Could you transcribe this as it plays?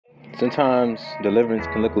Sometimes deliverance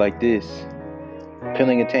can look like this: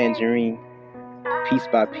 peeling a tangerine piece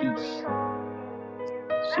by piece.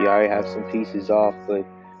 See, I already have some pieces off, but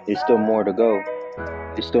there's still more to go.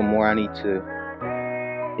 There's still more I need to,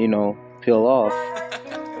 peel off.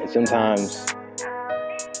 And sometimes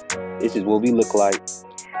this is what we look like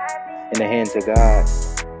in the hands of God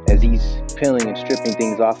as He's peeling and stripping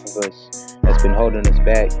things off of us that's been holding us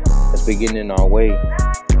back, that's been getting in our way,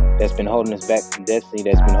 that's been holding us back from destiny,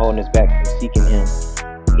 that's been holding us back from seeking Him.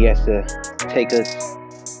 He has to take us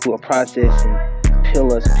through a process and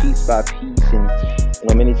peel us piece by piece.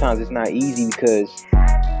 And many times it's not easy because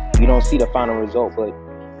you don't see the final result, but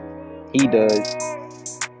He does.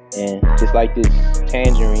 And just like this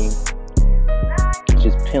tangerine,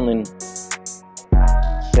 just peeling,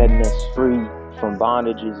 setting us free from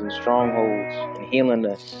bondages and strongholds and healing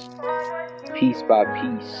us piece by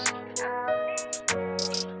piece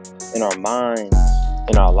in our minds,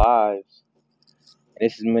 in our lives. And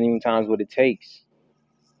this is many times what it takes.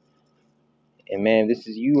 And man, if this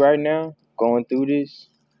is you right now going through this,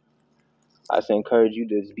 I just encourage you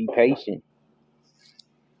to just be patient.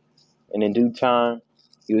 And in due time,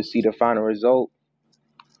 you will see the final result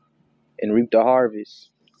and reap the harvest.